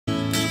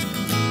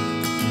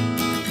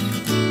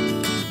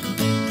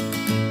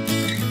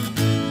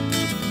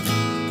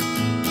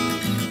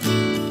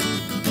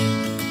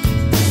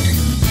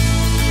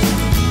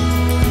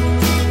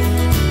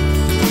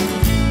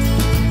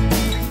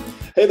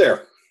Hey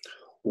there.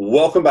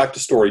 Welcome back to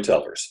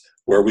Storytellers,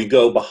 where we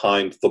go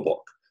behind the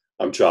book.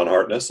 I'm John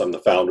Hartness. I'm the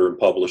founder and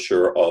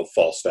publisher of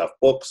Falstaff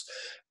Books,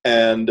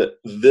 and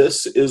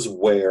this is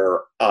where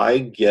I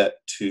get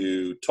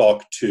to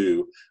talk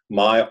to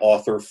my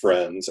author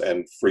friends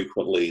and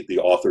frequently the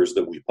authors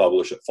that we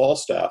publish at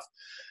Falstaff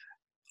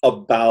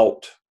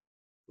about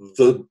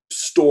the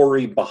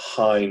story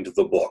behind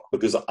the book,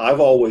 because I've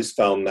always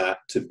found that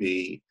to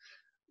be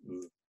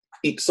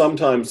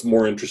sometimes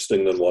more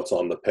interesting than what's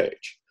on the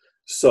page.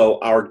 So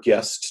our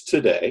guest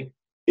today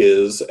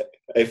is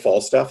a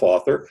Falstaff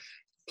author.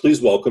 Please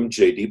welcome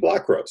J.D.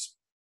 Blackrose.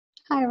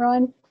 Hi,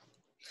 everyone.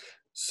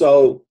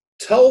 So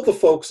tell the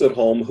folks at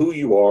home who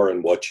you are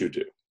and what you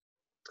do.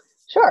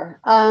 Sure.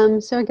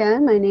 So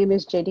again, my name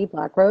is J.D.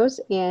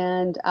 Blackrose,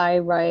 and I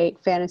write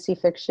fantasy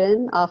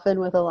fiction, often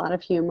with a lot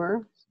of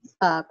humor,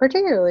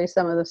 particularly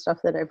some of the stuff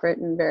that I've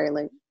written very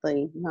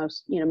lately,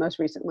 most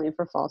recently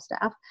for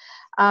Falstaff.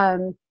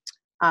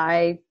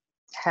 I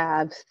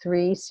have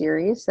 3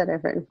 series that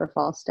I've written for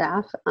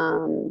Falstaff.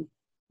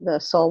 The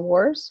Soul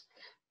Wars,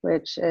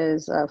 which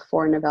is a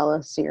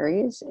 4-novella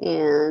series,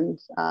 and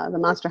the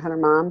Monster Hunter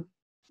Mom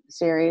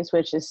series,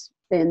 which is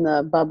in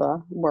the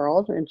Bubba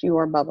world,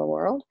 your Bubba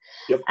world.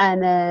 Yep.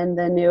 And then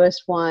the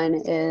newest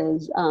one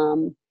is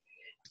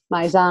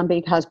my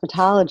Zombie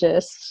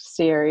Cosmetologist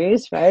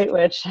series, right?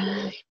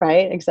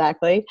 Right,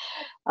 exactly.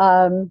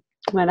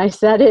 When I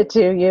said it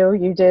to you,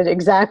 you did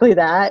exactly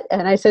that.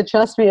 And I said,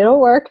 trust me, it'll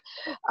work.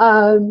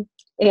 And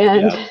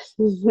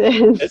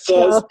It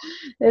does.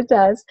 It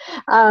does.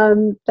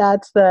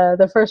 That's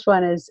the first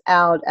one is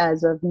out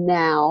as of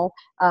now.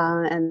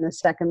 And the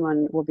second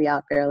one will be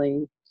out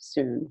fairly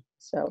soon.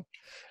 So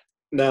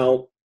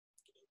Now,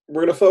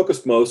 we're going to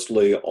focus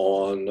mostly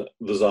on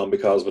the Zombie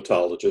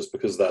Cosmetologist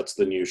because that's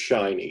the new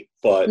shiny.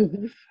 But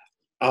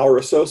our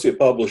associate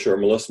publisher,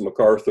 Melissa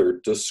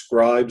MacArthur,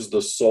 describes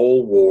the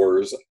Soul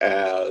Wars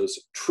as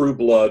True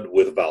Blood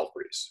with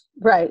Valkyries.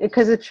 Right,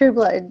 because of True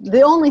Blood,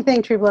 the only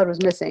thing True Blood was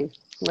missing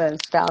was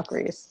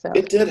Valkyries. So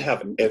it did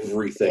have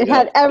everything. It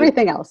had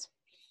everything else.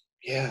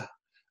 Yeah.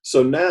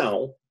 So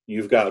now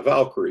you've got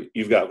Valkyrie.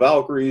 You've got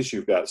Valkyries.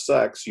 You've got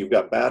sex. You've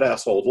got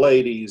badass old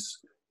ladies.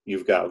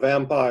 You've got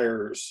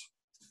vampires.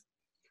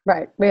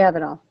 Right. We have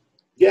it all.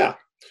 Yeah.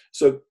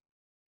 So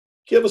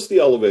give us the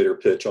elevator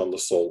pitch on the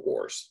Soul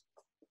Wars.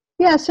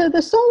 Yeah, so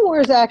the Soul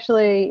Wars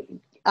actually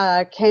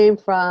came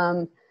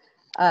from,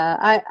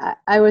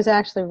 I was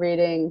actually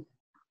reading,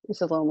 this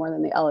is a little more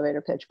than the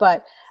elevator pitch,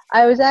 but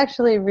I was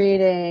actually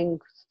reading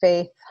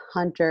Faith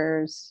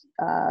Hunter's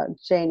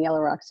Jane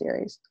Yellow Rock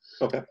series.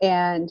 Okay.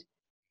 And,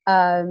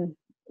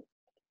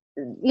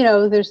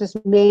 there's this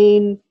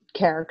main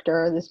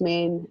character, this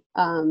main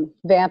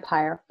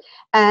vampire,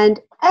 and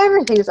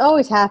everything is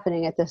always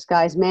happening at this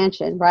guy's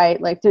mansion,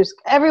 right? Like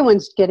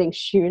everyone's getting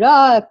shoot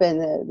up, and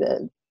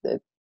the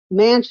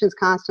mansion's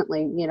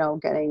constantly,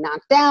 getting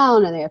knocked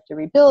down, and they have to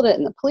rebuild it,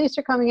 and the police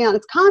are coming out.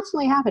 It's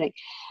constantly happening.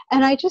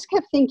 And I just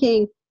kept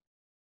thinking,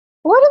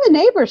 what do the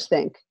neighbors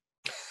think?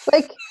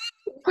 Like,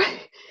 what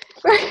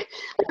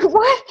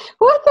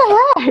the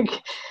heck?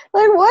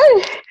 Like,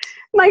 what?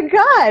 My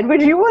God,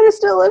 would you want to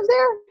still live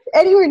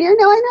there? Anywhere near?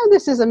 Now, I know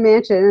this is a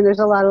mansion and there's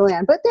a lot of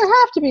land, but there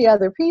have to be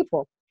other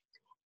people.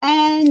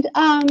 And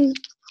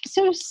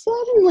so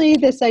suddenly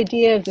this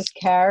idea of this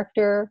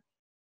character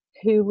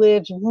who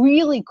lives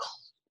really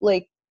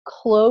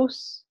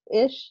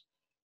close-ish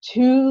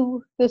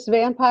to this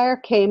vampire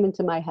came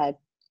into my head.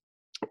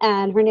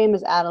 And her name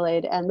is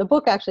Adelaide, and the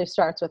book actually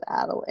starts with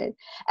Adelaide.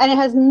 And it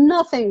has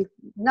nothing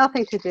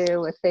to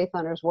do with Faith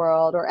Hunter's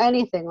world or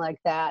anything like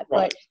that.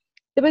 Right.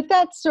 But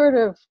that's sort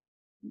of,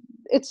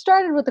 it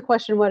started with the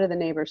question, what do the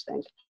neighbors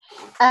think?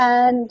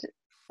 And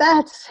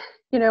that's,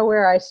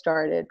 where I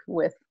started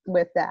with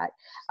that.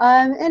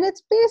 And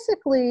it's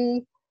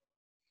basically,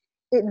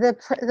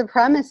 the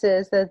premise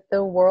is that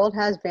the world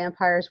has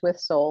vampires with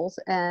souls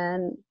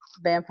and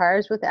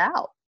vampires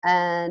without.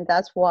 And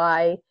that's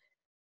why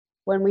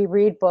when we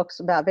read books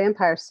about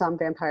vampires, some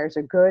vampires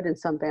are good and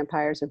some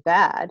vampires are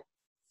bad.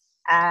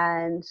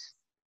 And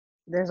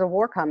there's a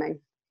war coming.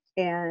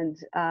 And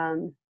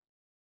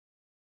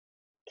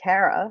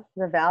Kara,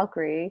 the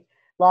Valkyrie,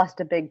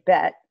 lost a big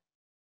bet.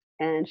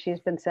 And she's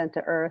been sent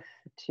to Earth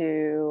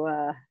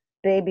to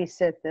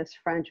babysit this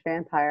French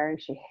vampire.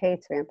 And she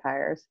hates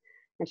vampires.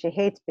 And she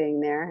hates being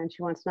there. And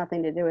she wants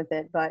nothing to do with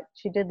it. But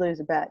she did lose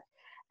a bet.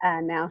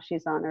 And now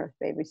she's on Earth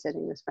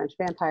babysitting this French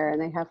vampire.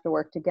 And they have to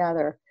work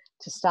together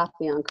to stop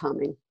the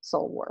oncoming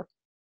Soul War.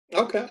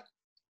 Okay,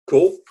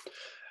 cool.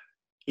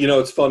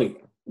 It's funny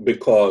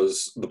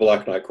because the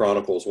Black Knight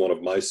Chronicles, one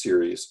of my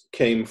series,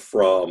 came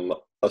from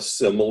a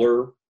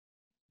similar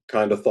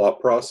kind of thought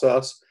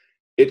process.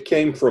 It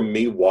came from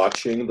me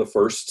watching the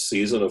first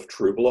season of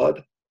True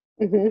Blood.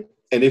 And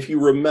if you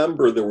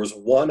remember, there was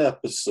one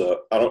episode,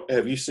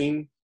 have you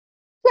seen?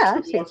 Yeah,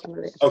 I've seen some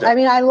of it. Okay. I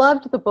mean, I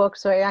loved the book,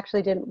 so I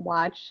actually didn't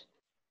watch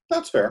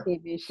That's fair.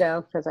 TV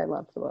show because I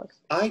loved the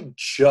books. I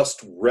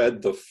just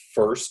read the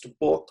first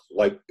book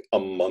like a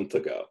month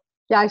ago.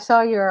 Yeah, I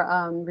saw your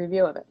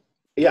review of it.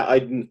 yeah,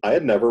 I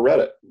had never read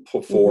it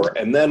before.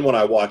 Mm-hmm. And then when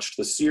I watched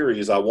the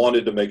series, I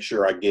wanted to make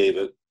sure I gave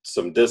it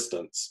some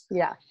distance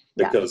Yeah.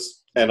 Yeah.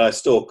 because, and I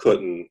still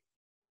couldn't.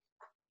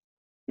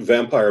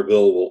 Vampire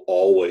Bill will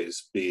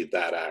always be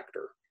that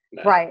actor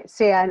now. Right.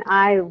 See, and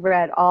I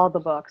read all the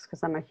books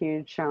because I'm a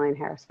huge Charlene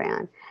Harris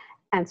fan.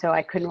 And so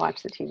I couldn't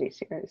watch the TV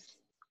series.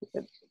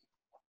 It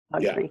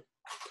bugs me.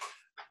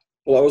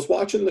 Well, I was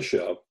watching the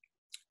show,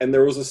 and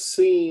there was a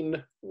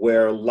scene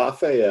where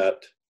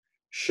Lafayette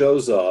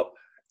shows up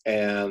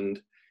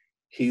and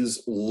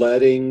he's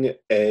selling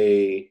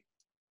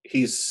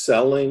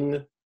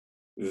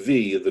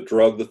V, the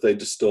drug that they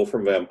distill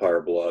from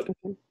vampire blood,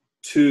 Mm-hmm.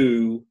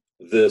 to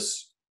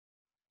this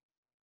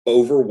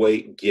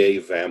overweight gay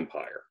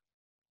vampire.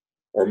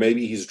 Or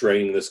maybe he's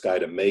draining this guy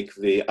to make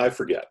V, I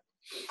forget.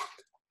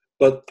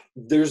 But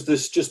there's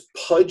this just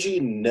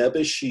pudgy,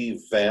 nebbishy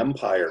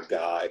vampire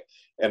guy,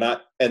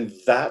 and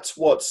that's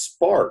what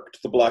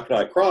sparked the Black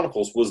Knight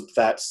Chronicles, was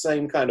that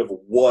same kind of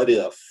what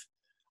if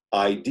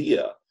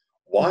idea.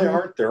 Why Mm-hmm.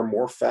 aren't there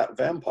more fat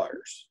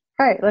vampires?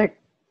 Right. Like,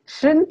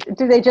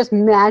 do they just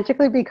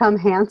magically become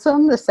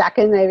handsome the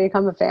second they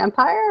become a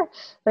vampire?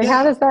 Like, Yeah.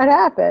 how does that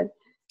happen?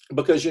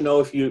 Because, you know,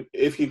 if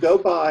you go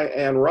by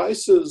Anne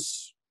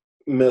Rice's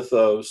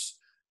mythos,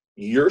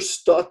 you're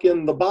stuck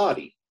in the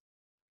body.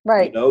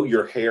 Right. You know,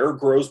 your hair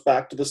grows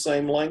back to the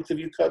same length if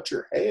you cut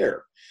your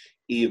hair,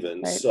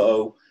 even. Right.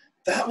 So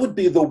that would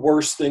be the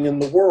worst thing in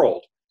the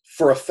world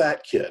for a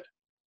fat kid.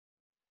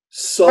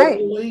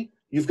 Suddenly,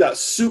 you've got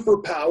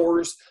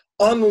superpowers,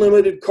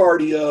 unlimited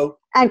cardio,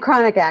 And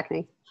chronic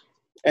acne.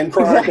 and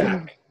chronic Exactly.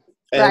 acne.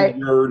 And Right.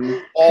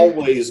 you're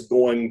always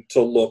going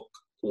to look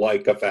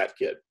like a fat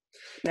kid.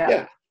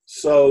 Yeah.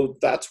 So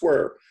that's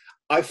where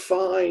I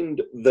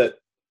find that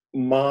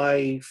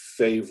my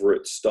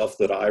favorite stuff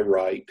that I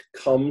write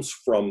comes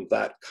from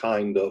that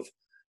kind of,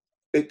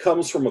 it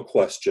comes from a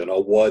question, a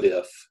what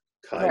if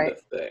kind Right.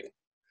 of thing.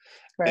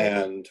 Right.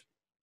 And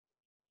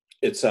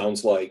it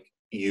sounds like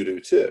you do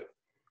too.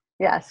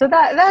 Yeah, so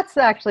that's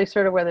actually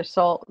sort of where the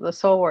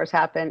soul wars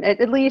happen,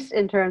 at least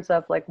in terms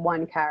of like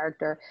one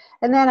character.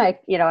 And then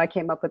I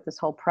came up with this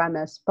whole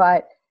premise,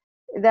 but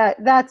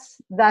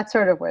that's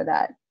sort of where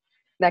that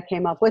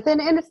came up with. And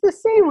it's the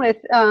same with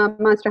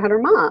Monster Hunter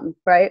Mom,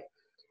 right?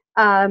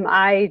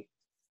 I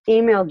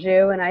emailed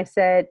you and I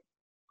said,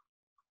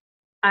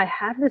 I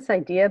have this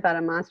idea about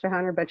a Monster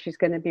Hunter, but she's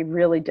going to be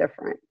really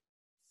different.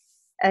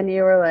 And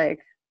you were like,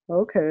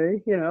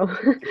 okay, Yeah,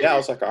 I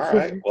was like, all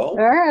right, well. all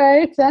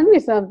right, send me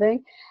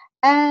something.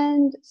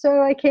 And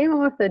so I came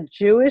up with a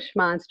Jewish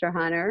Monster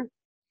Hunter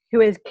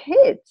who has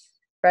kids,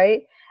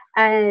 right?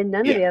 And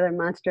none of the other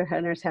Monster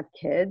Hunters have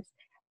kids.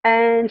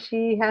 And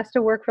she has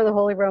to work for the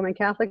Holy Roman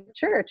Catholic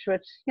Church,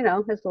 which, is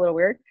a little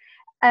weird.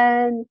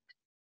 And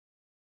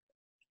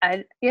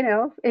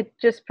it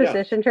just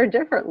positioned her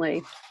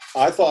differently.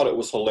 I thought it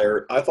was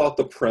hilarious. I thought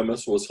the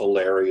premise was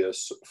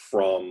hilarious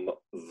from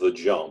the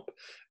jump.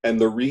 And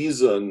the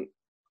reason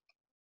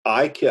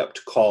I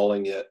kept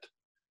calling it,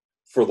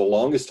 for the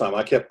longest time,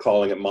 I kept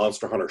calling it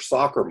Monster Hunter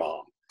Soccer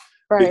Mom.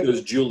 Right.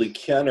 Because Julie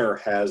Kenner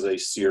has a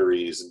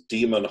series,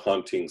 Demon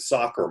Hunting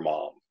Soccer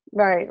Mom.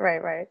 Right.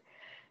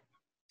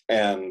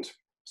 And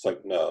it's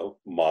like, no,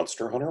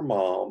 Monster Hunter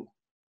Mom,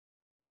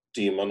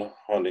 Demon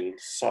Hunting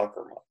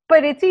Soccer Mom.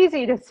 But it's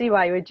easy to see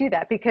why you would do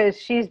that, because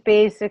she is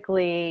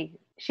basically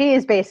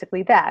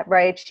that,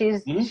 right?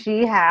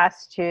 She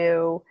has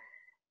to,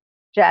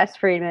 Jess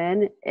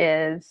Friedman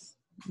is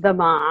the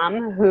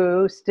mom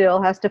who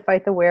still has to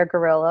fight the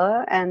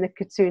were-gorilla and the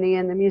kitsune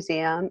in the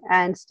museum,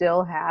 and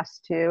still has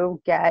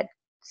to get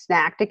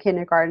snacked to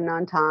kindergarten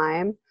on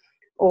time,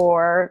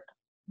 or,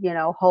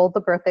 hold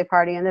the birthday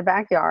party in the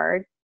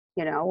backyard,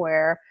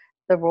 where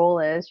the rule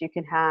is you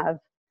can have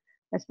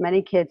as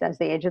many kids as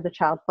the age of the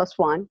child plus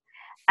one.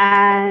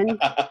 And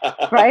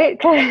right,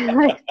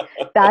 like,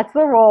 that's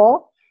the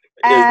role.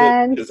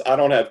 And because I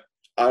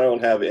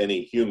don't have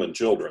any human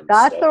children.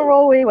 That's the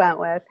role we went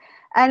with.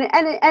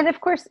 And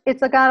of course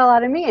it's got a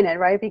lot of me in it,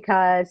 right?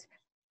 Because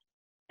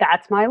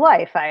that's my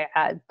life. I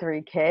had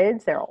 3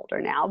 kids. They're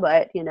older now,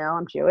 but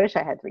I'm Jewish.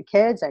 I had 3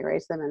 kids. I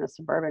raised them in a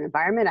suburban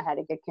environment. I had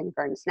to get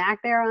kindergarten snack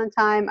there on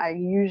time. I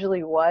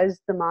usually was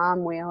the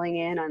mom wheeling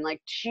in on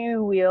like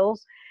 2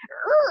 wheels,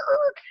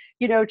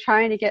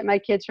 trying to get my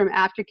kids from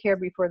aftercare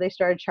before they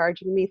started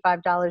charging me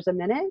 $5 a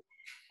minute.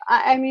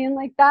 I mean,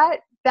 like that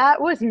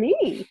was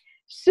me.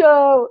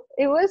 So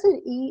it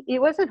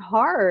wasn't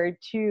hard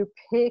to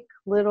pick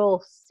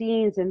little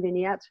scenes and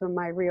vignettes from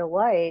my real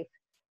life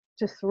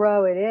to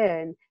throw it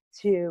in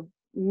to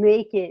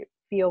make it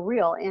feel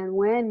real. And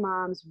when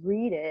moms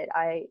read it,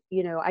 I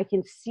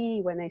can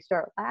see when they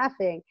start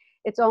laughing,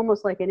 it's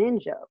almost like an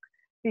in-joke,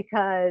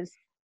 because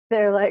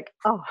they're like,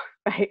 oh,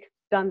 right,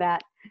 done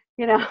that,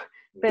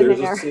 There's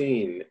a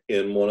scene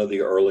in one of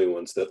the early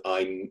ones that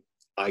I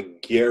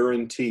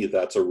guarantee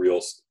that's a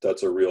real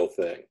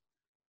thing.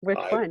 Which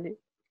one?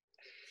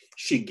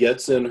 She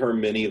gets in her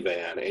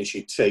minivan and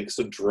she takes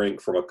a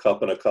drink from a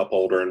cup and a cup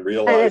holder and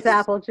realizes, and it's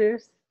apple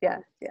juice. Yeah.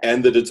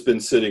 And that it's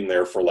been sitting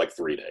there for like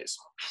 3 days.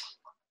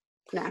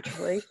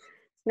 Naturally.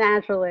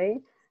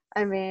 naturally.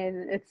 I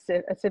mean, it's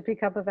a sippy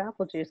cup of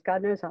apple juice.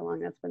 God knows how long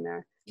that's been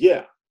there.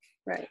 Yeah.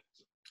 Right.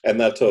 And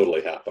that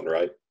totally happened,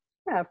 right?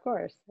 Yeah, of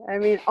course. I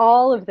mean,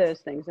 all of those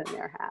things in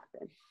there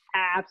happen.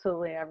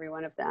 Absolutely every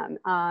one of them.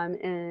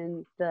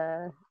 And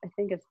I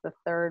think it's the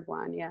third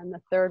one. Yeah, and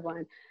the third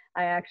one,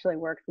 I actually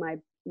worked my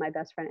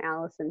best friend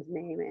Allison's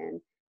name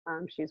in.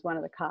 She's one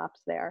of the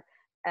cops there,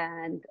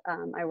 and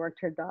I worked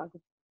her former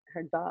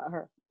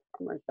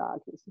dog.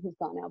 He's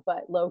gone now,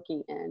 but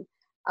Loki in,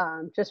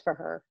 just for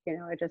her.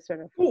 I just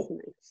sort of Cool.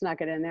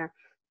 snuck it in there,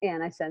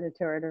 and I sent it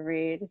to her to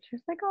read. And she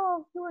was like,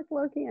 "Oh, you worked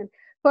Loki in,"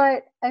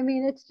 but I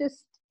mean, it's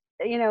just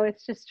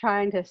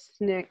trying to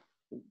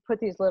put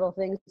these little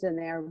things in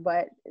there,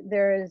 but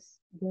there is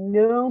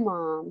no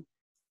mom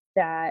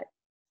that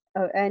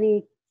of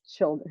any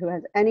children who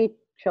has any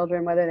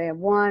children, whether they have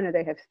one or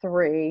they have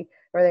three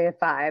or they have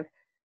five,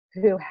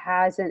 who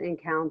hasn't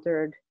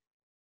encountered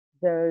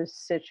those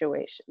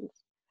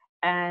situations.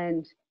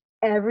 And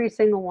every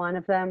single one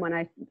of them, when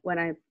I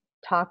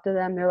talk to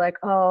them, they're like,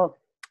 "Oh,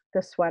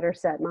 the sweater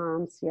set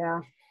moms,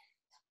 yeah,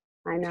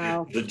 I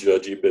know." The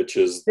judgy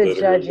bitches The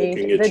that are judgy,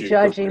 looking the at you for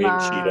judgy green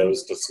moms.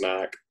 Cheetos to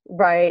snack.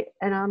 Right.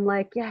 And I'm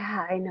like,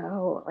 yeah, I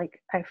know. Like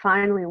I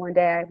finally one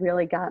day I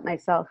really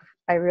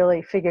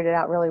figured it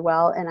out really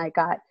well. And I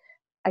got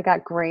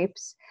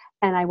grapes,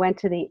 and I went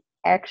to the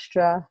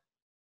extra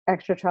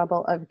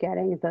trouble of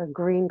getting the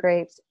green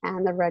grapes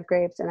and the red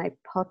grapes, and I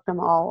plucked them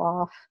all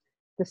off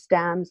the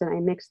stems and I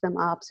mixed them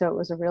up so it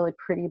was a really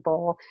pretty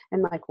bowl.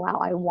 And like, wow,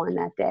 I won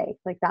that day.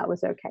 Like that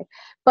was okay.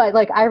 But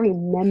like I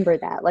remember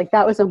that. Like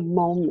that was a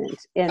moment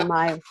in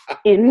my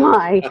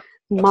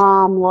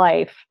mom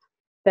life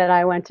that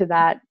I went to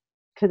that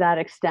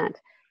extent.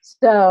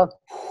 So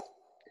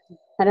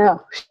I know.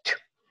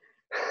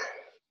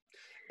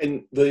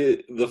 And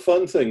the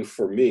fun thing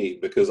for me,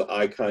 because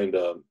I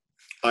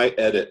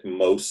edit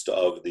most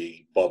of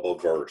the Bubba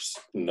verse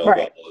Right.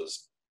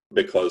 novellas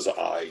because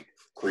I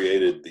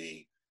created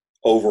the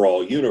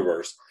overall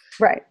universe.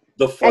 Right.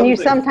 The And fun you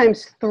thing,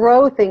 sometimes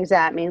throw things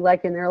at me,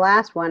 like in their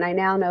last one. I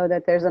now know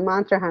that there's a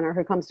monster hunter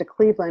who comes to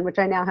Cleveland, which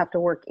I now have to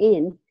work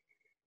in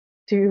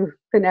to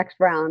the next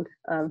round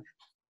of,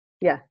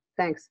 yeah,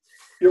 thanks.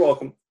 you're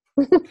welcome.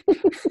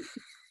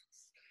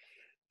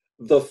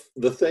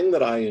 The thing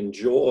that I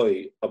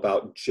enjoy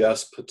about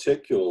Jess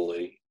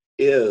particularly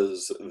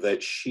is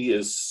that she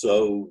is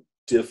so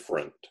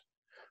different.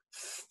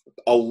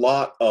 A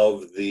lot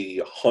of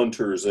the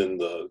hunters in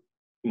the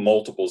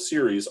multiple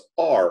series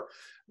are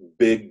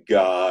big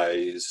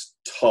guys,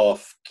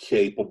 tough,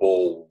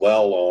 capable,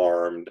 well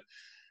armed.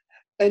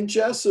 And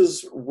Jess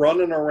is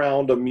running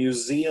around a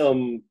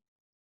museum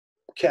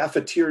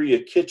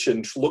cafeteria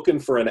kitchen looking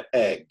for an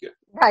egg.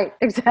 Right,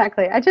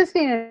 exactly. I just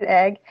need an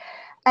egg.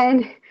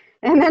 And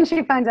and then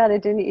she finds out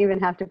it didn't even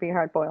have to be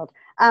hard boiled.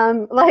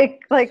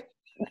 Like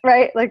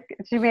right, like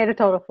she made a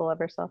total fool of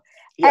herself.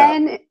 Yeah,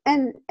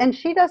 And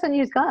she doesn't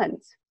use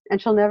guns,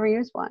 and she'll never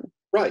use one.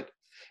 right.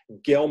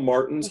 Gail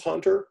Martin's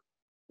hunter,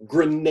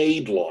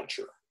 grenade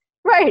launcher.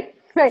 Right,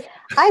 right.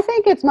 I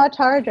think it's much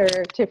harder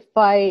to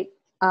fight,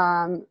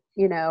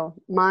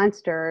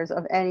 monsters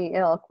of any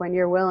ilk when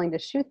you're willing to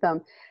shoot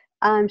them.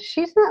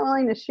 She's not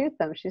willing to shoot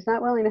them. She's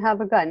not willing to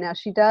have a gun. Now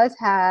she does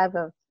have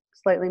a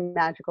slightly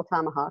magical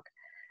tomahawk.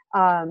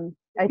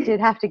 I did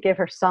have to give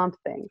her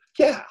something,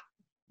 Yeah.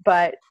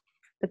 but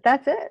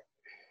that's it.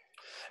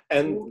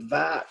 And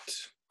that,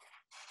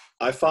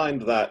 I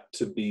find that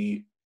to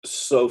be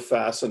so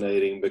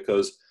fascinating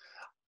because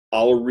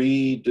I'll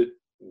read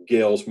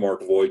Gail's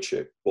Mark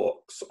Wojcik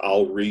books.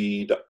 I'll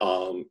read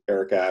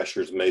Eric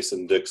Asher's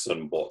Mason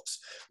Dixon books.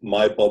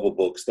 My Bubba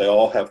books, they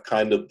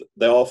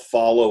all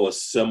follow a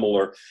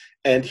similar,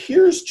 and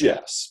here's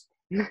Jess.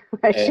 Right,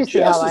 And she's the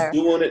Jess is outlier.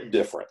 doing it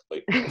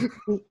differently.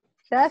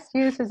 Jess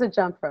uses a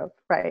jump rope.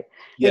 Right,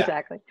 Yeah.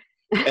 exactly.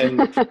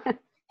 And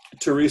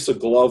Teresa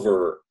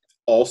Glover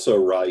also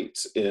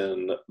writes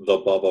in the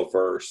Bubba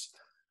verse,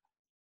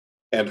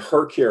 and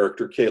her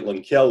character,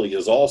 Caitlin Kelly,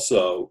 is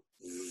also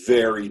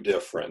very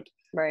different.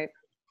 Right.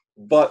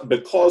 But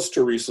because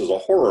Teresa's a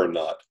horror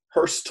nut,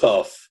 her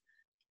stuff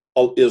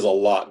is a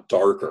lot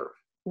darker.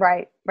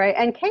 Right, right.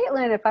 And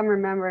Caitlin, if I'm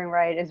remembering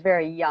right, is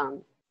very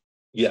young.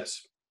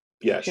 Yes.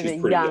 Yeah, She's she's a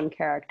pretty young. young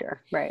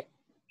character. Right.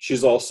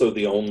 She's also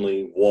the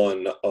only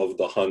one of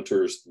the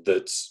hunters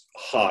that's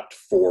hot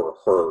for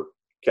her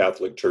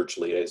Catholic Church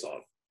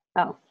liaison.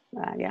 Oh,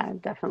 yeah, I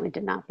definitely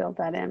did not build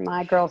that in.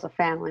 My girl's a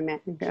family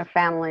man, a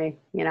family,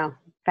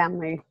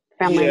 family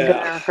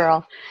Yeah.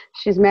 girl.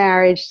 She's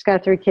married. She's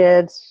got 3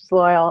 kids. She's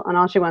loyal, and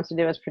all she wants to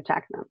do is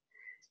protect them.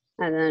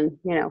 And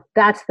then,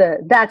 that's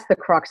the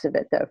crux of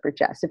it, though, for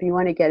Jess. If you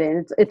want to get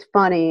in, it's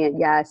funny, and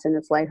yes, and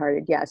it's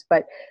lighthearted, yes,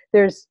 but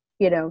there's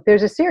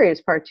a serious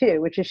part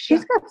too, which is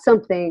she's Yeah. got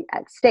something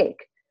at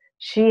stake.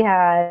 She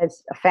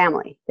has a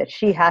family that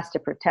she has to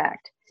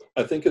protect.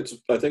 I think it's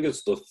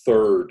the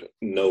third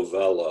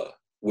novella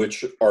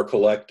which are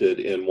collected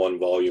in one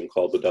volume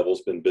called The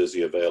Devil's Been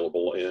Busy,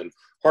 available in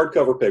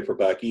hardcover,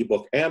 paperback,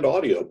 ebook, and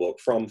audiobook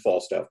from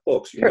Falstaff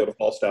Books. You can go to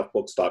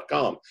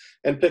falstaffbooks.com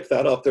and pick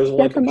that up. There's a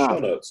link in the show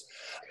notes.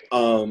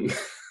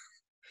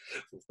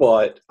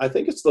 But I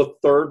think it's the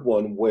third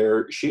one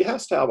where she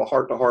has to have a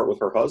heart-to-heart with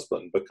her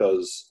husband,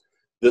 because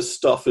this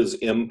stuff is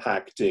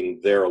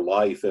impacting their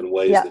life in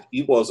ways that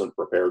he wasn't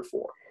prepared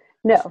for.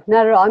 No,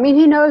 not at all. I mean,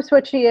 he knows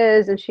what she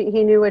is, and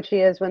he knew what she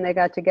is when they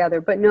got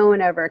together, but no one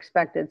ever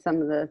expected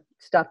some of the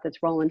stuff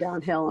that's rolling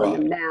downhill on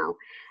them now.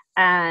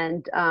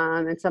 And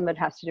some of it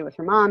has to do with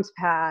her mom's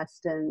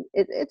past, and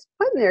it's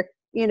putting their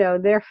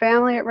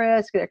family at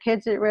risk, their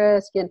kids at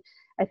risk. And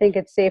I think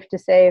it's safe to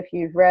say, if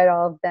you've read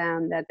all of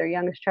them, that their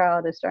youngest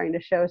child is starting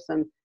to show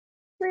some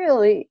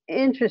really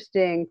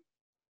interesting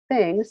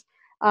things.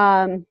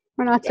 We're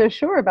not so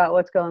sure about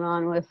what's going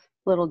on with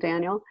little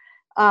Daniel,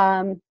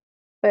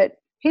 but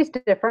he's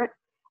different.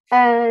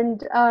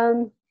 And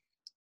I've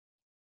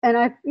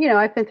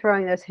been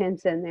throwing those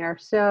hints in there.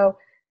 So,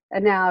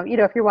 and now,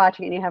 if you're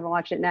watching and you haven't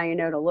watched it, now you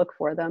know to look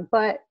for them.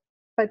 But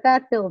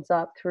that builds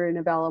up through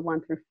novella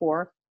 1 through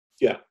 4.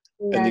 Yeah.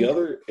 And the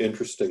other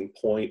interesting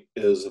point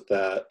is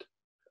that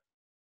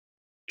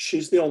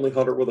she's the only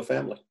hunter with a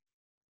family.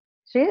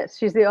 She is.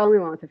 She's the only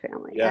one with a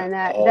family. Yeah, and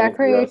that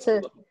creates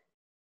it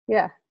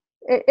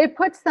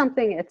puts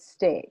something at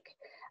stake.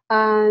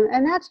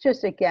 And that's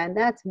just, again,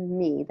 that's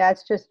me.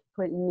 That's just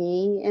put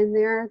me in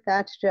there.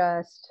 That's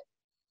just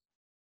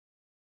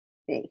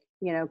me,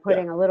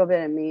 putting a little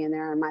bit of me in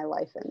there and my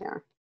life in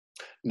there.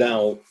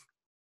 Now,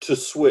 to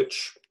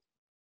switch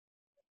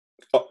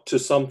to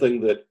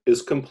something that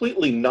is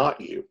completely not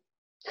you,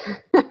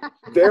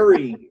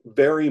 very,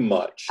 very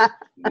much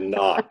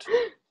not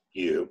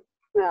you.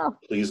 Well,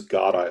 please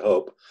God, I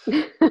hope.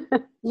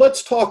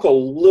 Let's talk a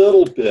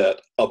little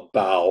bit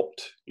about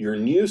your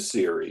new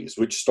series,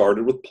 which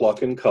started with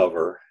Pluck and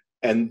Cover.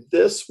 And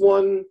this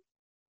one,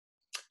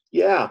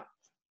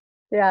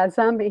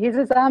 zombie. He's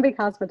a zombie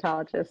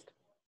cosmetologist.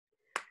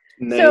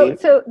 Name.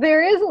 So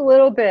there is a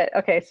little bit.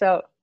 Okay,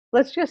 so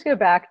let's just go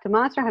back to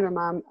Monster Hunter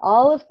Mom.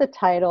 All of the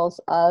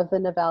titles of the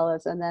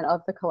novellas and then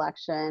of the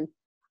collection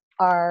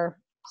are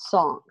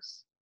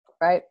songs,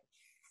 right?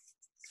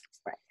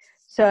 Right.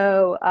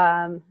 So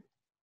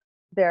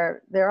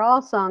they're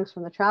all songs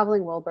from the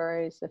Traveling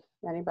Wilburys. If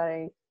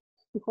anybody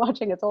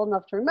watching is old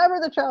enough to remember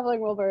the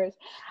Traveling Wilburys.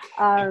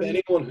 If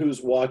anyone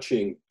who's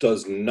watching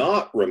does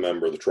not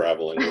remember the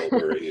Traveling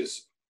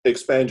Wilburys,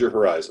 expand your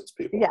horizons,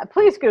 people. Yeah,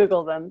 please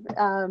Google them.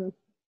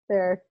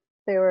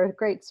 They were a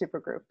great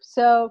supergroup.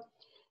 So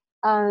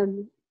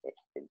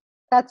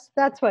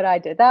that's what I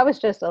did. That was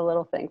just a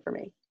little thing for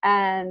me.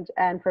 And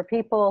for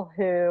people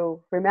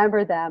who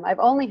remember them, I've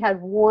only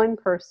had one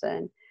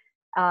person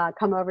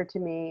come over to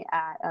me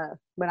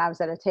when I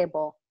was at a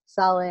table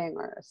selling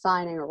or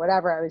signing or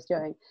whatever I was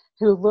doing,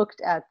 who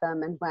looked at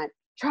them and went,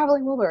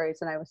 Traveling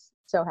Wilburys, and I was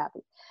so happy.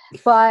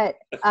 But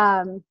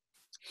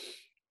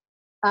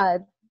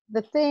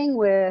the thing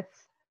with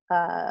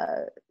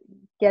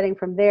getting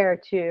from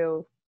there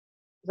to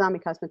zombie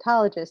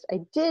cosmetologist, I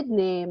did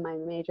name my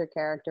major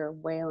character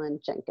Waylon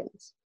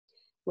Jenkins,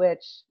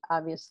 which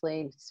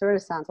obviously sort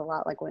of sounds a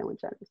lot like Waylon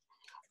Jennings,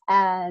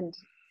 and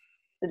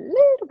a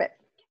little bit.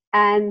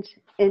 And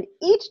in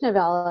each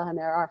novella, and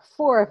there are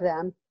 4 of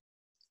them,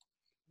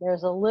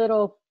 there's a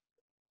little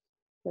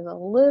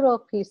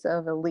piece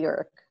of a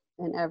lyric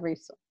in every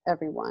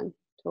one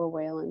to a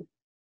Waylon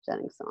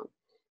Jennings song.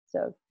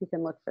 So you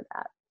can look for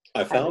that.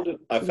 I found it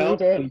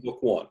in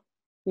book 1.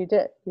 You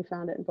did. You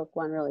found it in book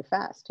 1 really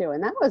fast too.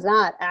 And that was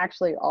not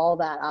actually all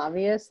that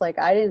obvious. Like,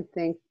 I didn't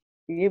think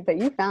but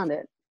you found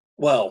it.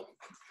 Well,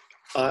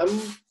 yeah,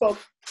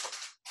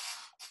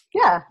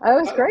 that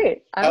was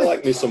great. I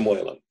like me some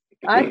Waylon.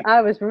 I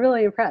was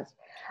really impressed.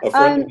 A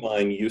friend of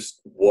mine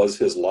was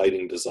his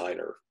lighting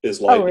designer.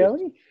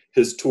 Really?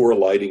 His tour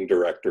lighting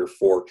director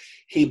for,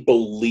 he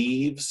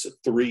believes,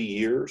 3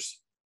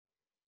 years.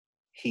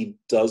 He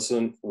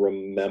doesn't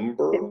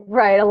remember.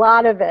 Right, a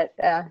lot of it.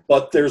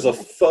 But there's a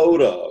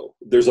photo.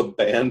 There's a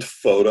band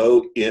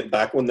photo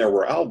back when there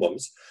were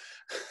albums.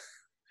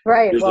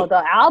 Right.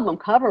 The album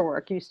cover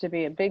work used to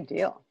be a big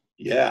deal.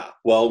 Yeah.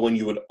 Well,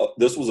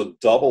 this was a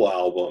double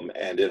album,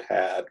 and it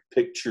had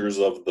pictures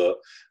of the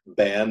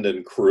band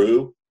and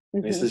crew.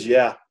 And he says,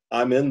 yeah,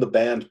 I'm in the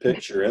band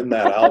picture in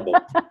that album.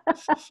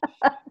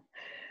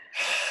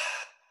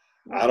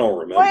 I don't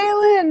remember.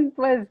 Waylon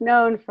was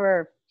known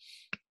for,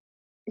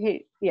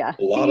 he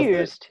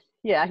used.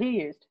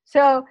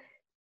 So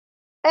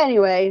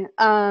anyway,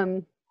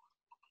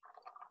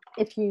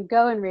 if you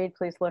go and read,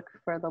 please look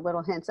for the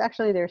little hints.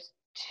 Actually, there's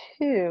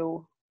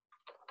 2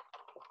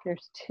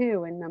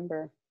 in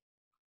number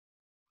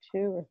 2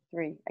 or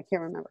 3. I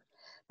can't remember.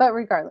 But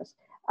regardless.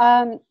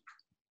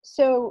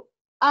 So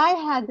I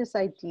had this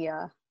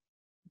idea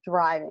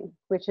driving,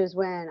 which is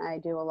when I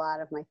do a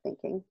lot of my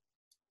thinking.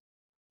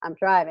 I'm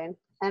driving.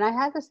 And I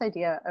had this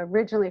idea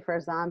originally for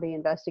a zombie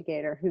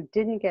investigator who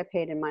didn't get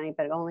paid in money,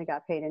 but only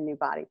got paid in new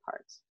body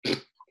parts.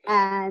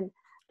 And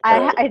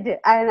I did,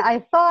 and I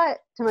thought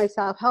to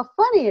myself how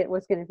funny it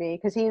was going to be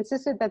because he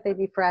insisted that they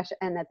be fresh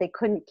and that they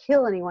couldn't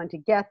kill anyone to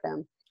get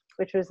them,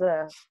 which was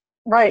a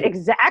right,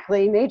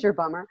 exactly, major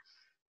bummer.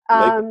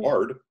 Make it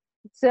hard.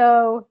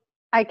 So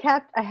I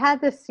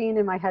had this scene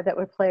in my head that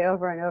would play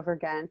over and over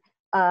again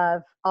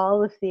of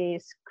all of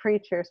these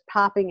creatures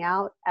popping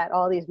out at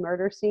all these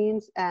murder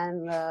scenes,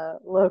 and the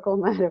local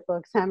medical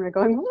examiner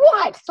going,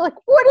 "What? Like,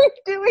 what are you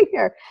doing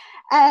here?"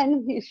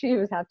 And she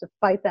would have to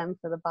fight them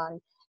for the body.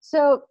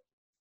 So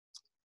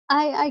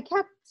I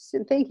kept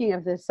thinking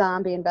of this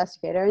zombie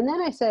investigator, and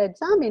then I said,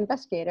 "Zombie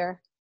investigator,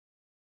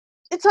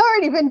 it's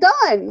already been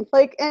done,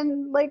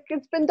 and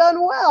it's been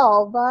done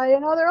well by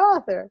another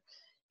author,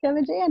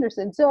 Kevin J.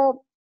 Anderson."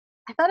 So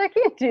I thought I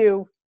can't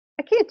do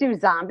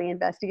zombie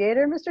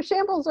investigator. Mr.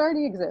 Shambles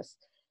already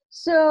exists.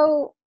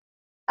 So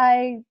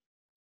I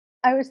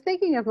was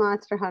thinking of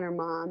Monster Hunter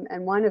Mom,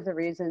 and one of the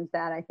reasons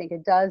that I think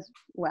it does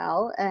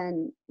well,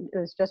 and it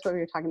was just what we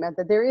were talking about,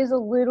 that there is a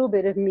little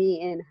bit of me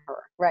in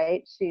her,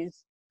 right?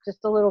 She's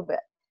just a little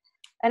bit.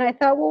 And I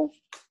thought, well,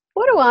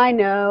 what do I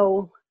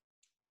know?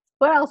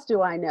 What else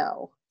do I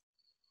know?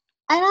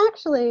 And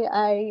actually,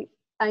 I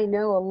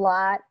know a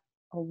lot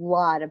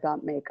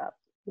about makeup,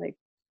 like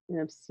an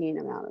obscene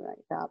amount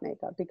about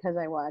makeup, because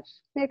I watch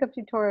makeup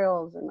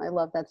tutorials and I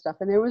love that stuff.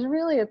 And there was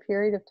really a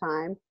period of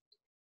time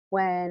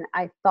when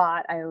I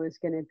thought I was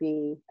going to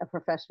be a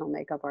professional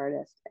makeup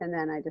artist, and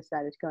then I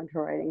decided to go into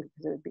writing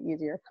because it would be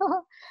easier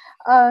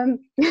and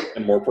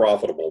more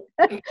profitable.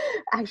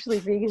 Actually,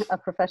 being a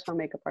professional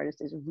makeup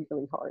artist is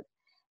really hard,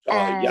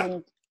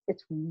 and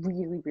it's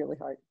really, really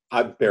hard.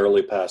 I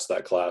barely passed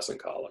that class in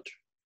college.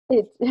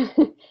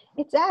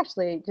 It's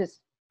actually just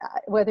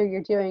whether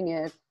you're doing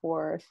it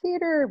for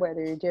theater,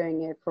 whether you're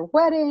doing it for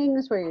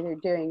weddings, whether you're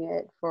doing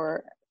it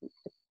for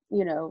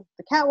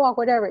the catwalk,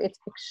 whatever, it's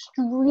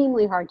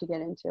extremely hard to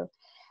get into,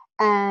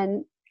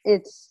 and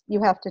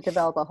you have to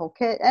develop a whole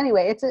kit.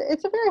 Anyway, it's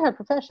a very hard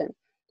profession,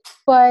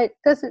 but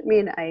doesn't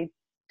mean I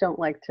don't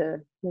like to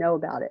know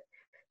about it.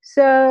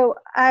 So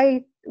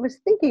I was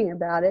thinking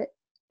about it,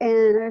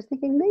 and I was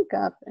thinking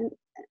makeup, and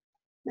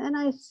then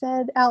I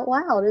said out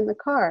loud in the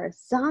car,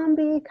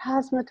 "Zombie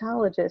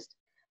cosmetologist,"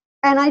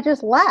 and I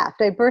just laughed.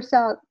 I burst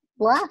out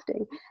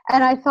laughing,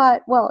 and I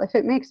thought, well, if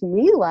it makes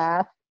me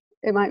laugh,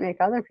 it might make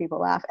other people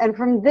laugh. And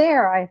from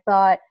there, I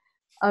thought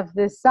of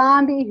this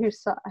zombie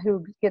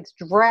who gets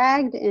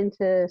dragged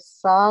into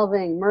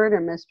solving murder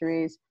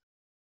mysteries,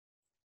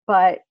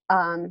 but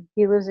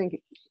he lives in,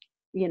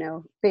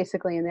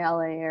 basically in the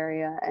LA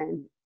area,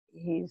 and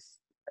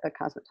he's a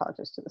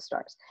cosmetologist to the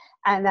stars.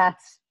 And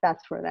that's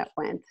where that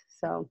went.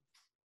 So,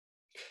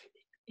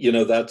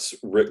 that's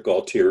Rick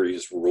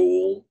Galtieri's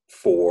rule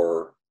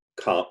for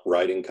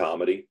writing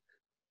comedy.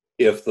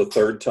 If the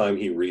third time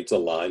he reads a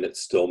line, it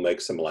still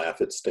makes him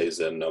laugh, it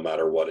stays in no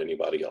matter what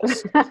anybody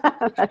else says.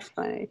 That's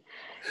funny.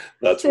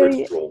 That's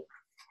Rick's rule.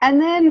 And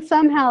then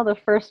somehow the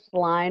first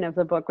line of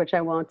the book, which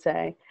I won't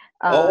say.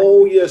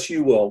 Oh, yes,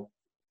 you will.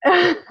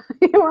 I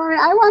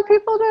want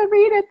people to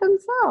read it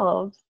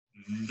themselves.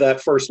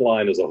 That first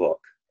line is a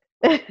hook.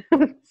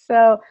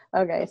 So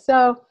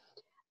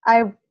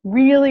I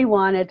really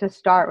wanted to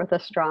start with a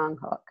strong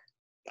hook.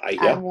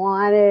 Yeah.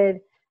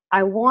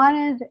 I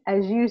wanted,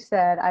 as you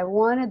said, I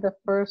wanted the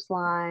first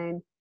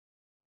line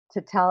to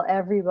tell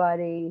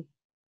everybody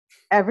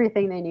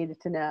everything they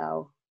needed to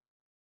know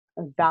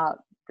about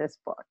this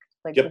book,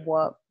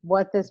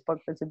 what this book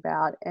was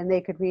about. And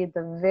they could read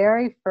the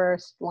very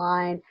first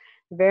line,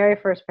 very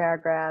first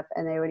paragraph,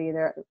 and they would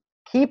either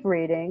keep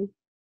reading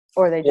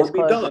or they just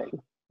close it.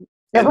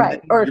 And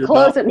right. Or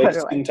close it and put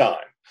it away. Time.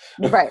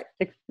 Right.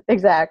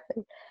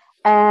 Exactly.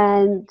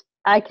 And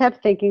I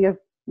kept thinking of,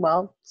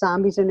 well,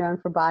 zombies are known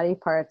for body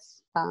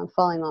parts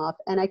falling off.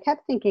 And I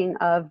kept thinking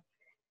of,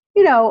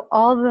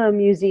 all the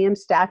museum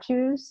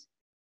statues.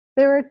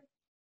 There are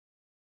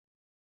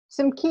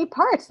some key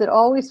parts that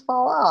always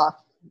fall off.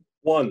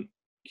 One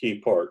key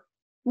part.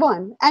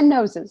 And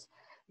noses.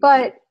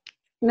 But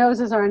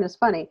noses aren't as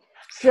funny.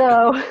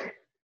 So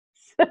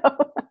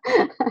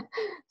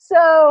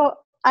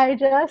I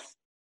just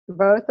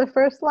wrote the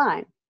first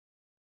line.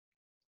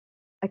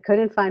 I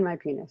couldn't find my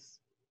penis.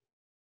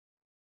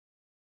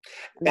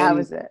 And that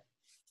was it.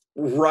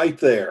 Right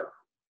there.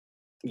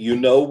 You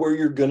know where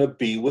you're going to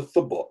be with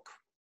the book.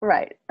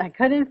 Right. I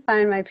couldn't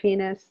find my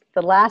penis.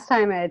 The last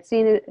time I had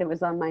seen it, it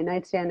was on my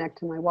nightstand next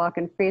to my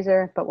walk-in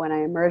freezer. But when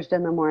I emerged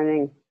in the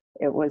morning,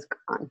 it was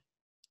gone.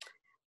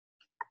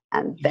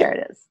 And there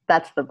it is.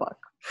 That's the book.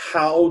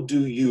 How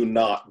do you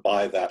not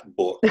buy that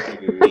book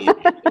immediately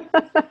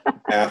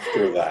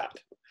after that?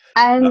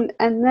 And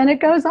then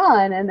it goes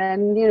on. And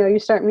then, you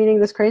start meeting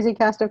this crazy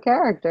cast of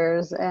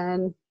characters.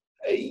 And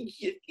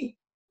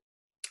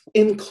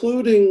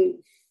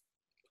including,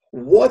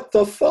 what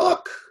the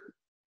fuck?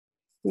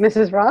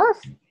 Mrs. Ross?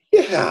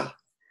 Yeah.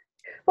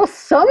 Well,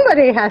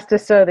 somebody has to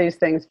sew these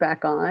things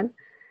back on.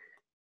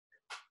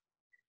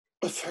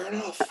 Fair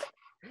enough.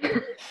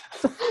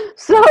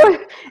 So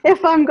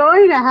if I'm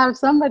going to have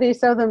somebody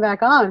sew them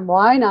back on,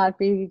 why not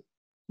be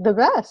the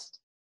best?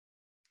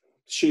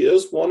 She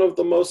is one of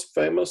the most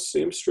famous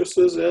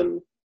seamstresses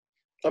in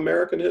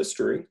American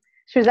history.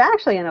 She was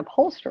actually an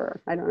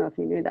upholsterer. I don't know if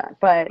you knew that,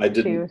 but I she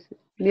didn't. was,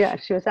 yeah,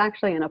 she was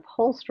actually an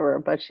upholsterer,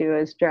 but she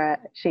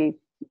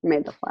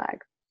made the flag.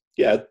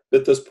 Yeah,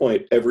 at this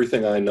point,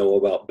 everything I know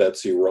about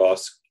Betsy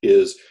Ross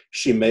is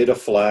she made a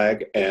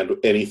flag and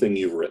anything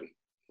you've written.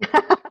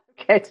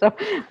 Okay, so,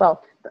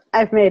 well,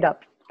 I've made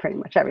up pretty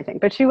much everything,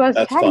 but she was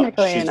That's fine.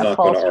 technically She's an not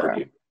going to upholsterer.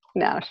 argue.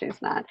 No, she's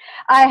not.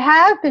 I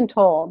have been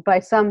told by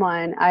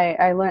someone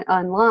I learned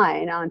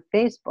online on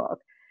Facebook.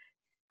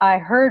 I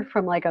heard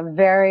from like a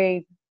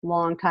very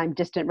long time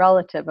distant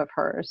relative of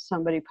hers.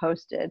 Somebody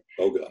posted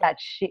Oh, God. that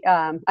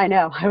I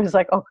know, I was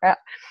like, oh crap.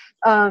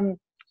 Um,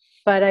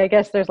 but I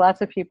guess there's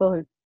lots of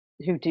people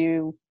who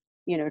do,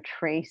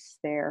 trace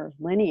their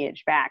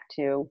lineage back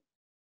to,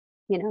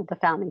 the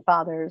founding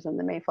fathers and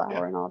the Yeah.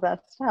 Mayflower and all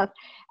that stuff.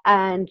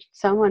 And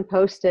someone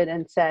posted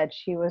and said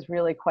she was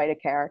really quite a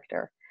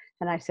character.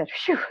 And I said,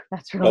 phew,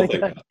 that's Oh, really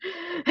thank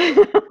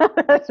good.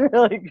 God. That's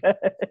really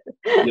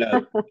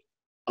Yeah, good.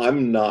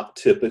 I'm not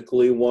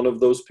typically one of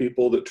those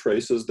people that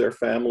traces their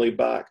family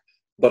back,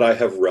 but I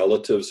have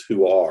relatives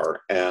who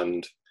are,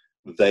 and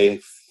they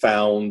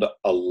found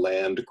a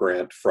land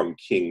grant from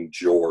King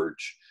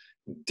George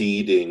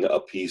deeding a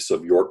piece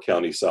of York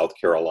County, South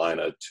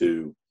Carolina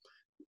to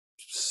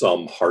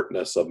some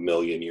Hartness a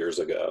million years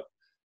ago.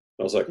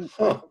 I was like,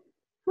 huh.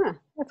 Huh,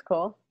 that's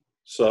cool.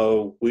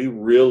 So we're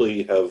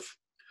really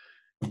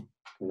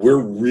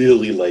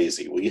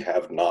lazy. We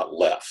have not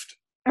left.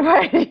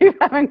 Right, you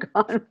haven't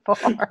gone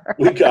far.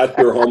 We got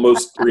here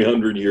almost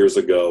 300 years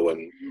ago,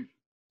 and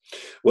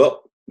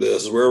well,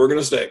 this is where we're going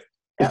to stay.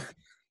 Yep,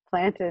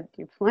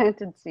 you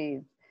planted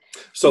seeds.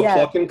 So Yes,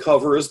 Pluck and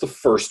Cover is the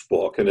first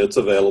book, and it's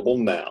available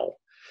now.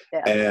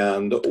 yes.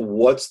 And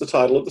what's the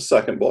title of the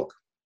second book?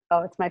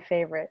 Oh, it's my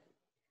favorite.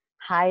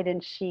 Hide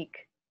and Chic.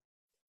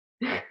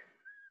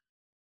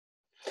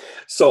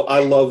 So I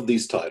love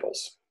these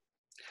titles.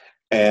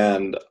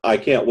 And I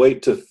can't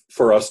wait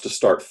for us to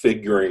start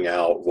figuring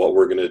out what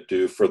we're going to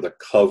do for the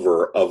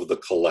cover of the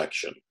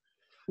collection.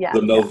 Yeah,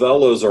 The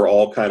novellas are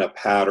all kind of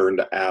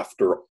patterned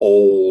after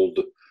old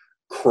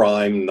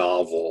crime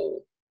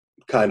novel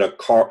kind of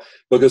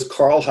because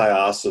Carl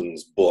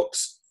Hyacин's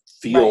books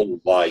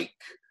right.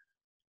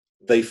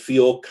 they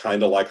feel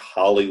kind of like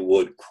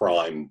Hollywood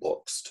crime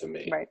books to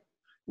me. Right.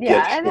 Get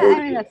Yeah, and I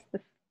shorty mean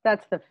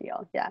that's the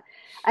feel. Yeah,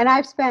 and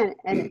I've spent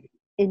an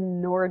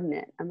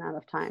inordinate amount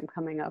of time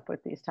coming up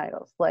with these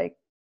titles, like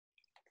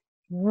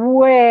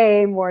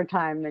way more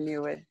time than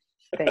you would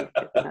think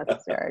is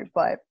necessary,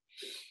 but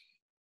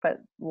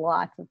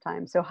lots of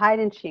time. So Hide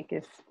and Chic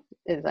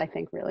is I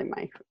think really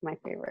my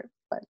favorite.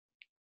 But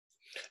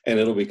and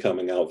it'll be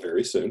coming out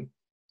very soon.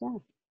 yeah,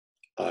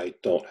 I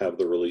don't have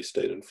the release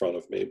date in front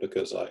of me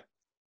because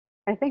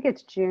I think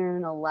it's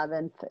June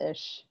 11th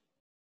ish.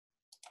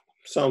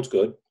 sounds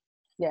good.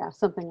 Yeah,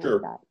 something like Sure.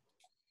 that.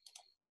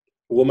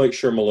 We'll make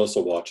sure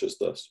Melissa watches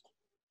this.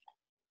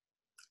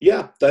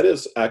 Yeah, that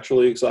is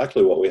actually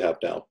exactly what we have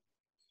down.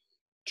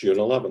 June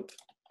 11th.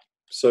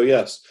 So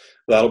yes,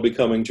 that'll be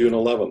coming June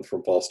 11th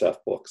from Falstaff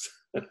Books.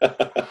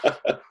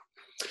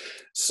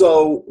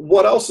 So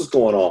what else is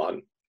going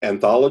on?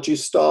 Anthology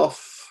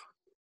stuff?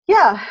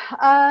 Yeah.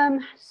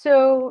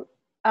 So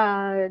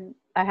I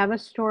have a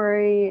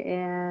story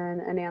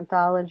in an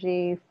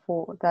anthology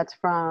that's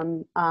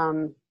from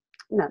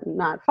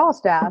not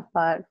Falstaff,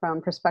 but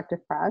from Perspective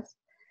Press.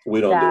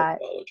 We don't do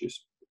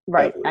anthologies.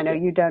 Right. Ever I know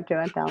again. you don't do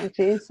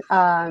anthologies,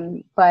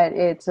 but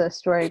it's a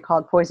story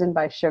called Poisoned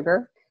by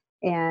Sugar,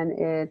 and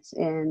it's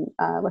in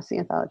what's the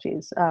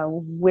anthologies?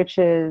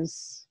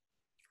 Witches.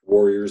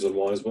 Warriors and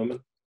Wise Women?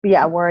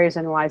 Yeah, Warriors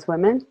and Wise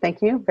Women.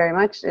 Thank you very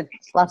much. It's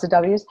lots of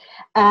W's.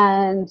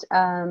 And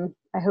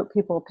I hope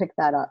people pick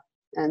that up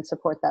and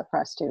support that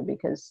press too,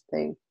 because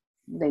they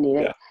need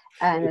it. Yeah.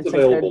 And It's it's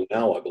available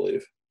now, I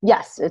believe.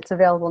 yes, it's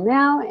available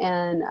now.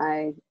 And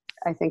I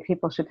think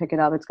people should pick it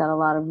up. It's got a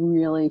lot of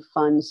really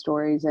fun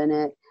stories in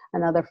it.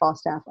 Another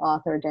Falstaff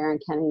author, Darren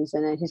Kenny's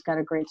in it. He's got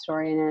a great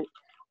story in it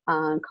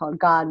called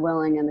God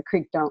Willing and the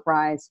Creek Don't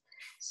Rise.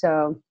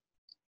 So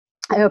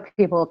I hope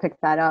people will pick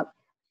that up.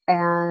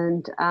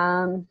 And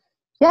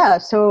yeah,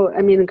 so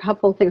I mean, a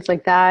couple of things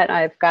like that.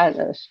 I've got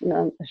a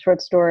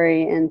short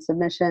story in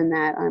submission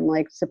that I'm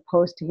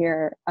supposed to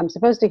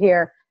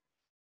hear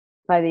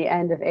by the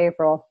end of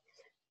April.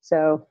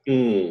 So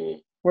we're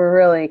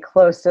really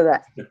close to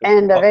the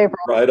end of April.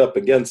 Right up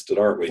against it,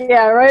 aren't we?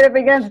 Yeah, right up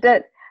against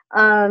it.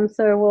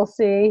 So we'll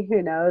see.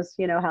 Who knows?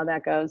 You know how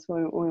that goes.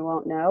 We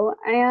won't know.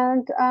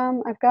 And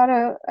I've got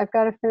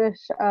to finish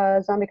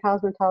Zombie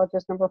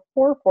Cosmetologist number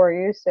 4 for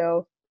you.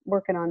 So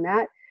working on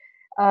that.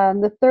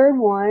 The third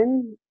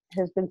one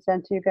has been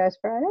sent to you guys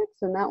for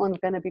edits, and that one's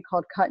going to be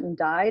called Cut and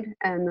Dyed.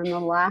 And then the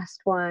last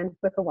one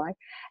with a Y,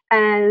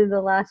 and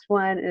the last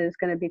one is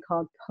going to be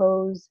called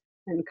Pros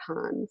and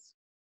Cons.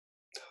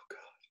 Oh God.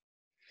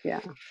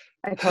 Yeah,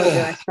 I told you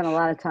I spent a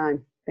lot of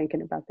time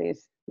thinking about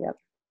these. Yep.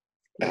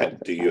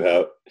 Do you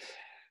have?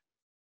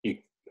 You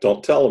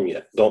don't tell them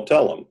yet. Don't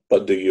tell them.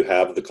 But do you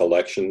have the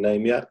collection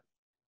name yet?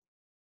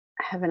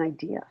 I have an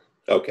idea.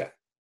 Okay. I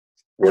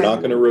We're have not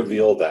an going to idea.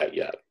 reveal that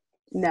yet.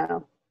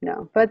 No,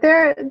 no, but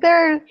they're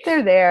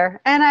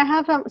there, and I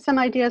have some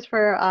ideas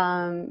for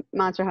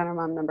Monster Hunter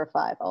Mom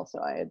 #5. Also,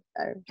 I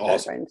started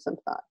Awesome. writing some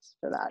thoughts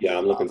for that Yeah, as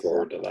I'm well. looking So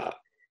forward to that.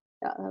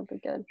 yeah, that'll be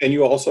good. And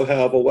you also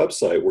have a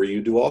website where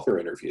you do author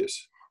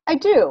interviews. I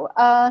do.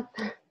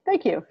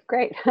 Thank you.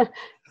 Great.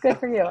 Good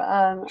for you.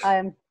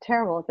 I'm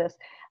terrible at this.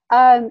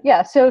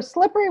 Yeah. So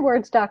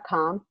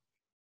slipperywords.com,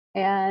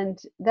 and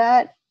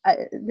that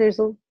there's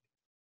a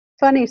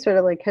funny sort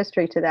of like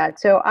history to that.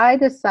 So I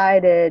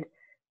decided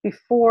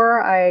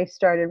before I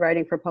started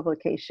writing for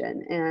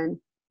publication, and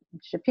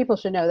people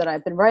should know that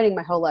I've been writing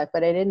my whole life,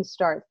 but I didn't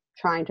start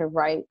trying to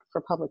write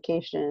for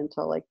publication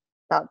until like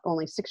about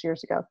only 6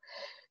 years ago.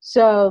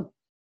 So,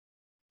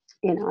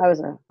 I was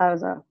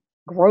a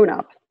grown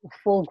up, a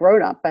full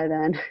grown up by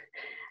then.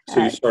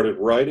 So you started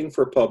writing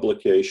for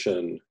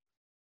publication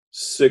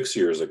 6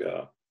 years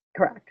ago.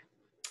 Correct.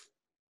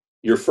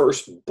 Your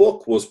first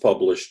book was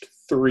published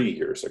 3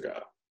 years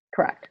ago.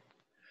 Correct.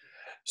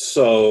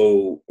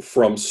 So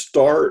from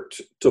start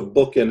to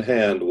book in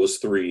hand was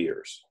 3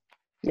 years.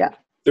 Yeah.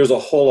 There's a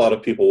whole lot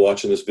of people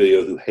watching this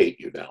video who hate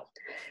you now.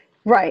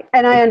 Right.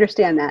 And I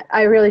understand that.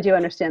 I really do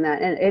understand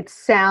that. And it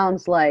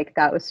sounds like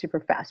that was super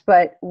fast.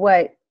 But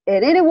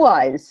it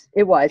was.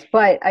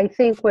 But I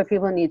think what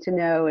people need to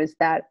know is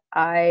that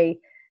I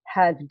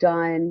have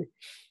done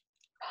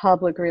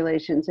public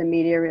relations and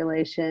media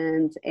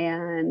relations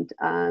and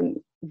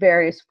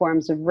various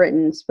forms of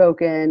written,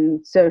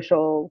 spoken,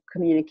 social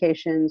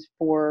communications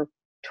for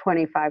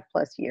 25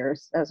 plus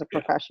years as a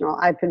professional.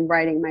 I've been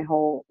writing my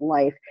whole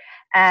life,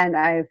 and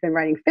I've been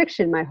writing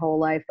fiction my whole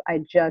life.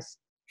 I just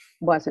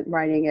wasn't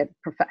writing it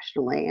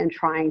professionally and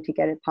trying to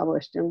get it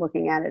published and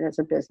looking at it as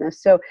a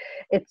business. So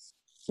it's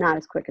not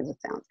as quick as it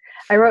sounds.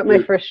 I wrote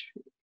my first.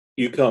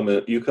 You come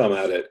at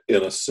it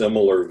in a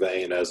similar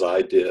vein as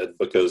I did,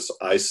 because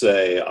I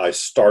say I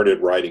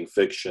started writing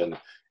fiction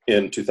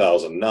in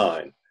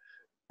 2009,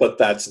 but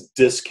that's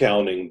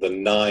discounting the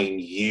 9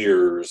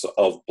 years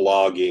of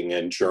blogging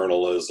and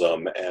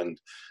journalism and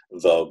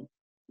the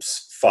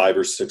 500,000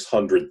 or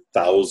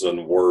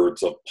 600,000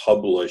 words of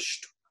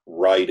published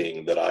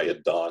writing that I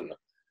had done.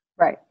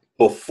 Right.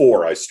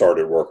 Before I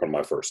started work on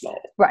my first novel.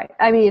 Right.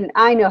 I mean,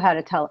 I knew how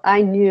to tell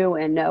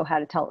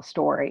a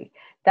story.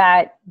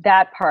 That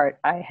part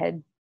I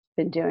had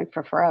been doing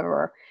for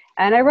forever.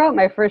 And I wrote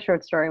my first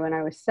short story when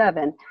I was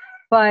 7.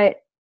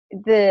 But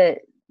the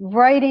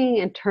writing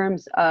in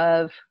terms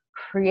of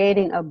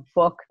creating a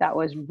book that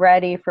was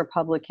ready for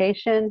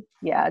publication,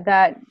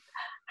 hi,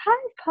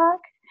 Puck.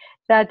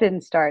 That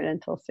didn't start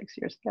until 6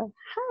 years ago.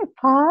 Hi,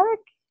 Puck.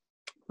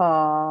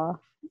 Aw,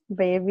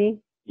 baby.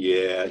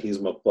 Yeah, he's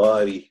my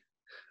buddy.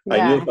 Yeah.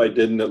 I knew if I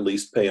didn't at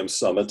least pay him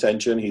some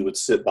attention, he would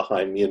sit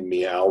behind me and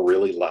meow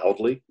really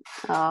loudly.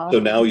 So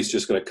now he's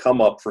just going to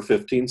come up for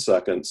 15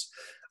 seconds,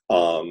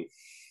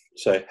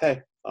 say,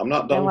 hey, I'm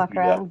not done with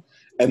you yet.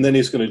 And then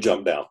he's going to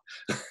jump down.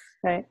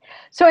 Right.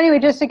 So anyway,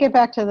 just to get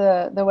back to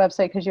the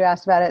website, because you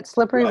asked about it,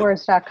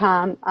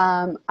 slipperywords.com.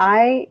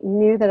 I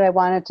knew that I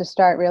wanted to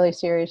start really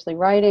seriously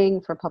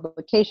writing for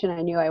publication.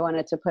 I knew I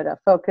wanted to put a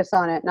focus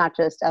on it, not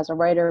just as a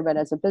writer, but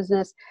as a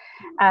business.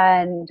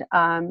 And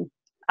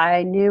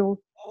I knew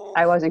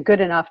I wasn't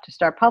good enough to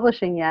start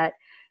publishing yet.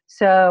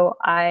 So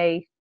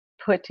I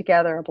put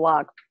together a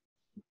blog.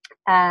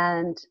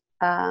 And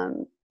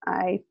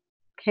I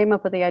came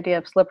up with the idea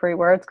of slippery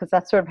words because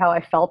that's sort of how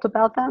I felt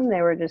about them.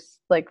 They were just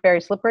like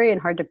very slippery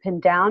and hard to pin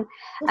down.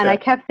 Okay. And I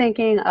kept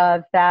thinking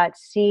of that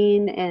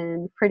scene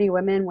in Pretty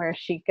Women where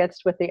she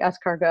gets with the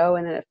escargot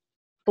and then it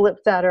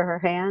flips out of her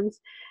hands.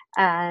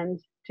 And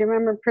do you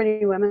remember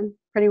Pretty Women?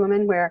 Pretty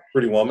Woman, where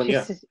Pretty Woman,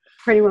 yeah.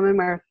 Pretty Woman,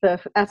 where the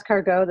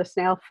escargot, the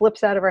snail,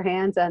 flips out of her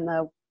hands and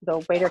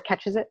the waiter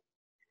catches it.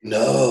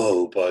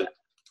 No, but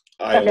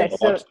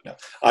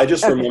I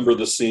just remember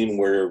the scene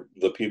where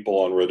the people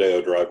on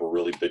Rodeo Drive were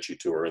really bitchy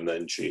to her, and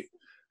then she's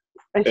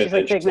like,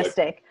 big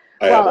mistake.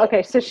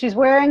 Okay, so she's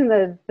wearing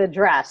the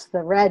dress,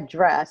 the red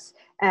dress,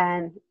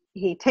 and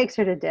he takes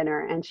her to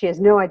dinner, and she has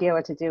no idea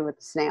what to do with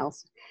the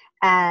snails,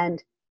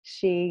 and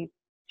she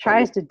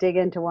tries to dig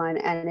into one,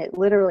 and it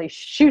literally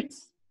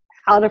shoots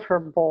out of her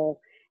bowl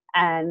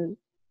and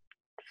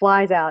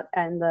flies out,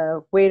 and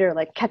the waiter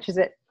like catches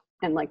it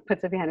and like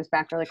puts it behind his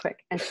back really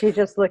quick, and she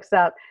just looks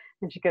up.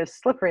 And she goes,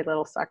 slippery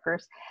little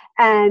suckers.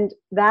 And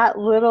that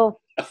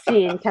little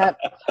scene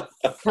kept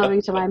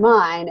coming to my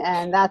mind.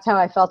 And that's how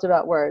I felt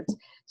about words.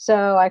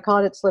 So I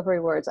called it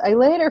Slippery Words. I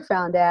later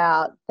found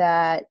out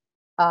that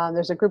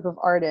there's a group of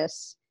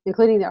artists,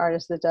 including the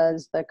artist that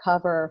does the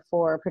cover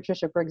for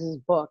Patricia Briggs's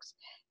books,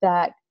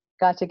 that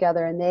got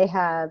together, and they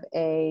have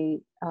a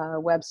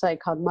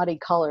website called Muddy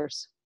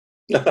Colors.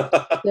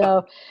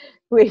 So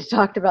we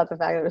talked about the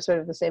fact that it was sort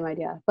of the same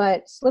idea.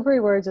 But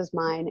Slippery Words is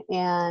mine.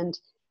 And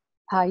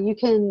you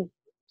can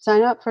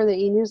sign up for the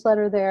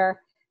e-newsletter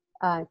there.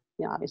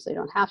 Obviously you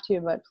don't have to,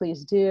 but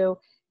please do.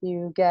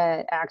 You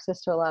get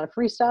access to a lot of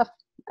free stuff.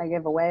 I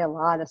give away a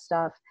lot of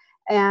stuff.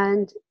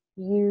 And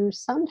you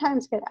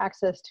sometimes get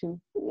access to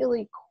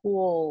really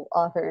cool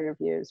author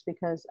interviews,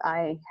 because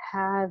I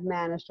have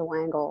managed to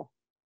wangle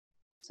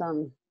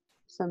some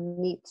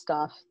neat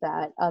stuff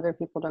that other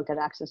people don't get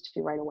access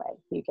to right away.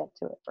 You get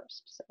to it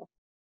first, so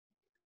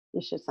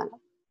you should sign up.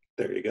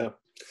 There you go.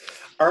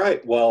 All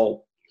right.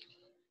 Well,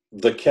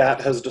 the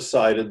cat has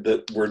decided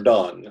that we're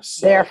done.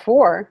 So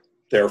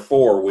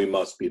therefore, we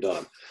must be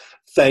done.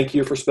 Thank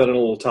you for spending a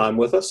little time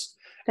with us.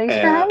 Thanks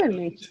for having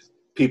me.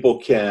 People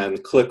can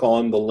click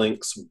on the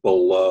links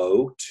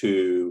below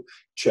to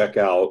check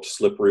out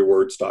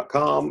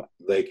slipperywords.com.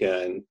 They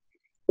can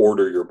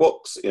order your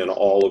books in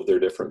all of their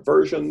different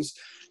versions.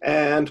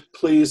 And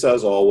please,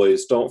 as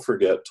always, don't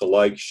forget to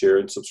like, share,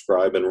 and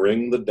subscribe, and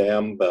ring the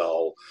damn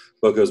bell,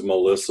 because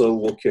Melissa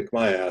will kick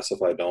my ass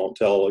if I don't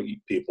tell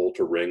people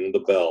to ring the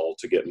bell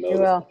to get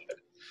notified.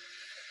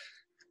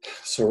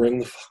 So ring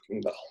the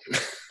fucking bell.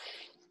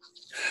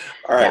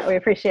 All right. Yeah, we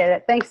appreciate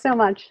it. Thanks so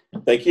much.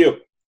 Thank you.